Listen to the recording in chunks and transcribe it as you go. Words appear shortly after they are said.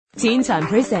Teen Time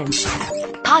Presents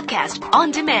Podcast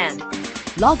on Demand.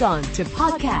 Log on to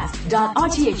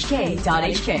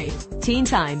podcast.rthk.hk. Teen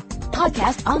Time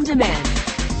Podcast on Demand.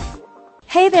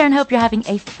 Hey there, and hope you're having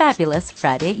a fabulous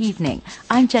Friday evening.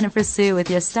 I'm Jennifer Sue with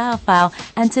your Style File,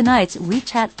 and tonight we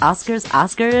chat Oscars.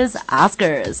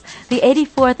 The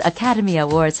 84th Academy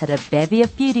Awards had a bevy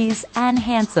of beauties and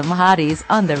handsome hotties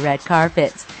on the red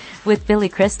carpet. With Billy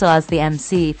Crystal as the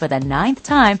MC for the 9th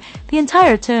time, the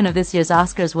entire tone of this year's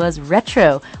Oscars was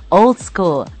retro, old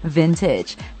school,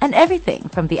 vintage, and everything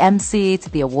from the MC to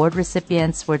the award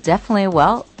recipients were definitely,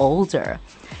 older.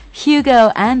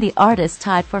 Hugo and the artist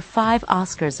tied for 5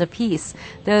 Oscars apiece,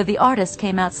 though the artist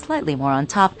came out slightly more on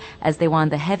top as they won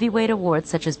the heavyweight awards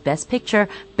such as Best Picture,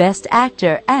 Best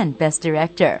Actor, and Best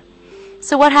Director.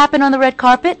 So what happened on the red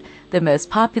carpet? The most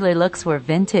popular looks were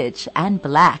vintage and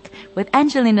black, with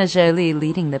Angelina Jolie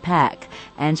leading the pack.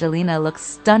 Angelina looks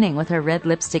stunning with her red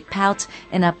lipstick pout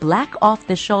in a black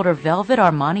off-the-shoulder velvet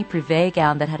Armani Privé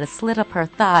gown that had a slit up her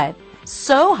thigh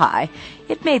so high,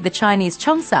 it made the Chinese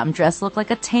Cheongsam dress look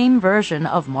like a tame version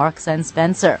of Marks &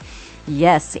 Spencer.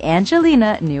 Yes,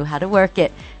 Angelina knew how to work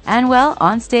it. And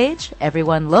on stage,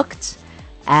 everyone looked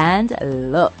and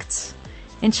looked.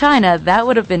 In China, that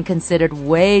would have been considered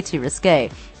way too risque.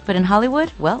 But in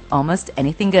Hollywood, almost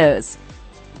anything goes.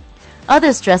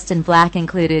 Others dressed in black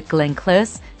included Glenn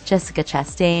Close, Jessica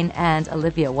Chastain, and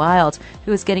Olivia Wilde,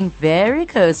 who was getting very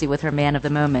cozy with her man of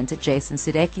the moment, Jason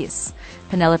Sudeikis.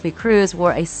 Penelope Cruz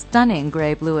wore a stunning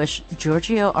gray-bluish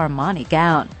Giorgio Armani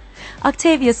gown.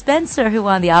 Octavia Spencer, who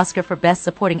won the Oscar for Best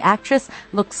Supporting Actress,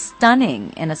 looked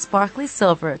stunning in a sparkly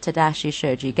silver Tadashi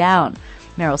Shoji gown.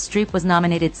 Meryl Streep was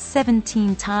nominated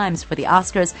 17 times for the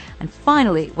Oscars and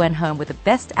finally went home with the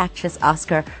Best Actress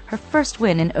Oscar, her first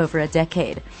win in over a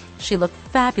decade. She looked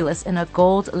fabulous in a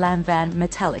gold Lanvin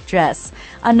metallic dress.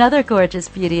 Another gorgeous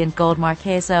beauty in gold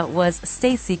Marchesa was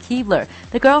Stacy Keibler,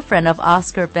 the girlfriend of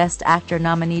Oscar Best Actor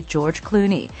nominee George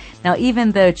Clooney. Now,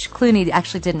 even though Clooney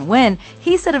actually didn't win,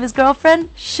 he said of his girlfriend,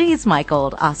 "She's my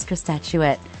gold Oscar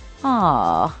statuette."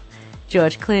 Aww.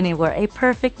 George Clooney wore a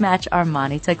perfect match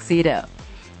Armani tuxedo.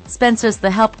 Spencer's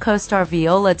The Help co-star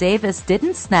Viola Davis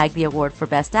didn't snag the award for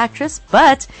Best Actress,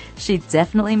 but she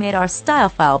definitely made our Style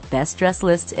File Best Dress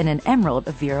list in an emerald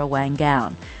Vera Wang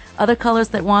gown. Other colors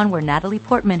that won were Natalie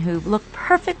Portman, who looked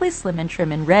perfectly slim and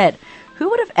trim in red. Who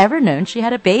would have ever known she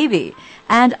had a baby?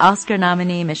 And Oscar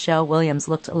nominee Michelle Williams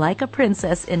looked like a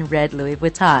princess in red Louis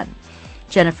Vuitton.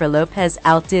 Jennifer Lopez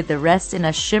outdid the rest in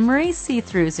a shimmery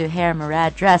see-through Zuhair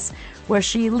Murad dress, where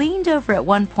she leaned over at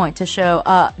one point to show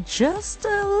just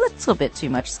a little bit too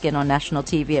much skin on national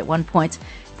TV at one point.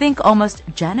 Think almost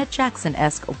Janet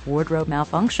Jackson-esque wardrobe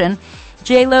malfunction.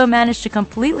 J.Lo managed to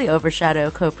completely overshadow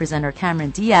co-presenter Cameron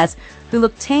Diaz, who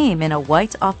looked tame in a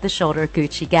white off-the-shoulder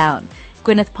Gucci gown.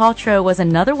 Gwyneth Paltrow was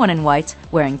another one in white,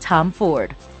 wearing Tom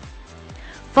Ford.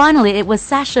 Finally, it was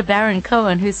Sacha Baron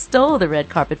Cohen who stole the red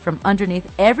carpet from underneath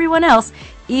everyone else,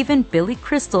 even Billy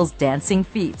Crystal's dancing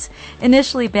feet.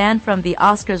 Initially banned from the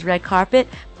Oscars red carpet,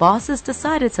 bosses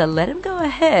decided to let him go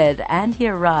ahead, and he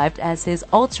arrived as his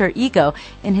alter ego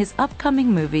in his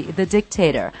upcoming movie The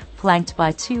Dictator, flanked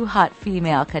by 2 hot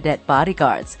female cadet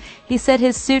bodyguards. He said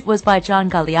his suit was by John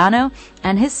Galliano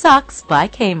and his socks by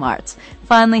Kmart.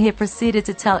 Finally, he proceeded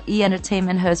to tell E!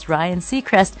 Entertainment host Ryan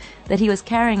Seacrest that he was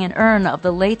carrying an urn of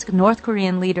the late North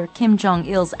Korean leader Kim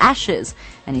Jong-il's ashes,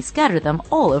 and he scattered them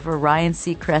all over Ryan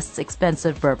Seacrest's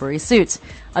expensive Burberry suit.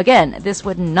 Again, this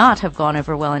would not have gone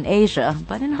over well in Asia,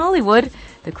 but in Hollywood,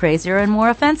 the crazier and more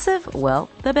offensive,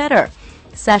 the better.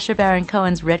 Sacha Baron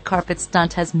Cohen's red carpet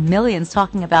stunt has millions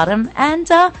talking about him, and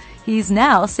he's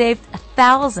now saved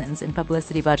thousands in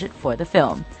publicity budget for the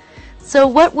film. So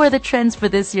what were the trends for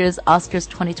this year's Oscars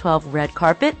 2012 red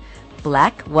carpet?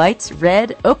 Black, white,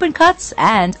 red, open cuts,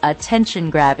 and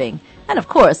attention-grabbing. And of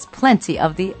course, plenty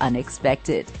of the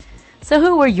unexpected. So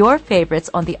who were your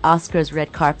favorites on the Oscars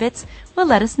red carpets? Well,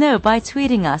 let us know by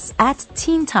tweeting us at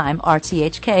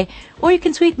TeenTimeRTHK, or you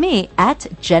can tweet me at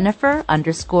Jennifer_Sue,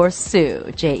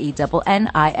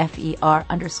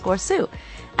 JENNIFER_Sue.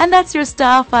 And that's your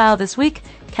Style File this week.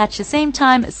 Catch you same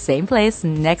time, same place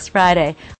next Friday.